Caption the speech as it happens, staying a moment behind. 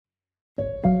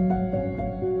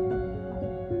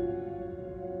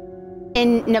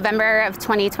In November of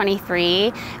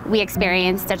 2023, we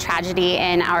experienced a tragedy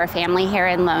in our family here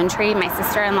in Lone Tree. My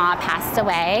sister-in-law passed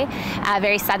away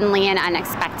very suddenly and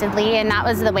unexpectedly, and that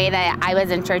was the way that I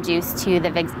was introduced to the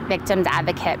victims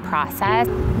advocate process.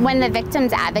 When the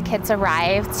victims advocates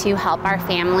arrived to help our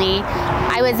family,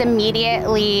 I was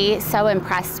immediately so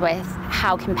impressed with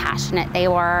how compassionate they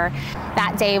were.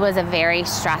 That day was a very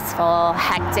stressful,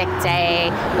 hectic day.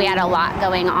 We had a lot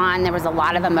going on. There was a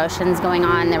lot of emotions going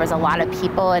on. There was a lot of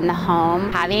people in the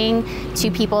home. Having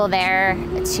two people there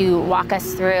to walk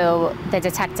us through, the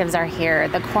detectives are here,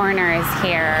 the coroner is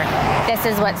here, this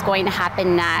is what's going to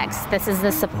happen next, this is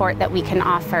the support that we can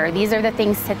offer, these are the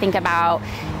things to think about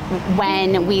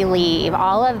when we leave.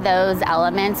 All of those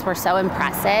elements were so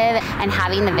impressive, and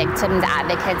having the victims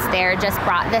advocates there just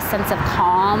brought this sense of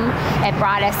calm. It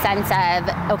brought a sense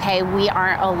of, okay, we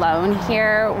aren't alone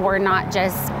here. We're not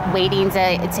just waiting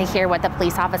to hear what the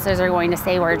police officers are going to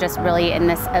say. We're just really in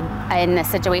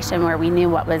this situation where we knew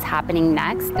what was happening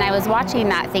next. And I was watching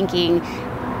that thinking,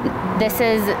 this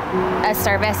is a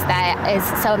service that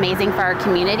is so amazing for our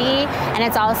community, and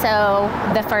it's also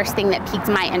the first thing that piqued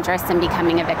my interest in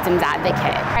becoming a victims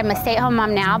advocate. I'm a stay-at-home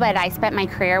mom now, but I spent my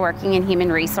career working in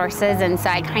human resources, and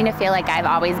so I kind of feel like I've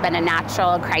always been a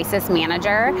natural crisis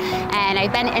manager, and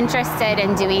I've been interested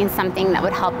in doing something that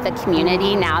would help the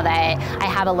community now that I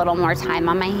have a little more time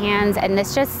on my hands. And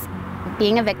this just,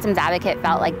 being a victims advocate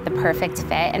felt like the perfect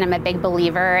fit, and I'm a big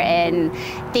believer in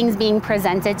things being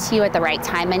presented to you at the right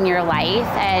time in your life.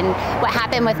 And what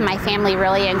happened with my family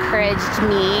really encouraged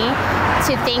me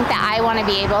to think that I want to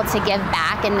be able to give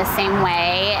back in the same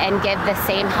way and give the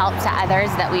same help to others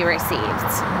that we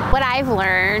received. What I've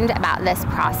learned about this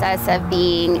process of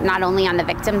being not only on the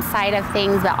victim side of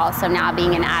things, but also now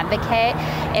being an advocate,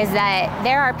 is that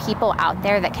there are people out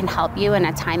there that can help you in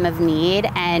a time of need,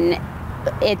 and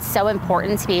it's so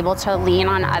important to be able to lean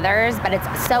on others, but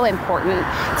it's so important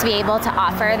to be able to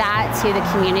offer that to the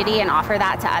community and offer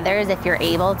that to others if you're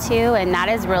able to. And that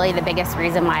is really the biggest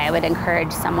reason why I would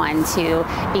encourage someone to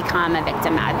become a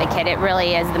victim advocate. It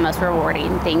really is the most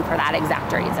rewarding thing for that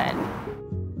exact reason.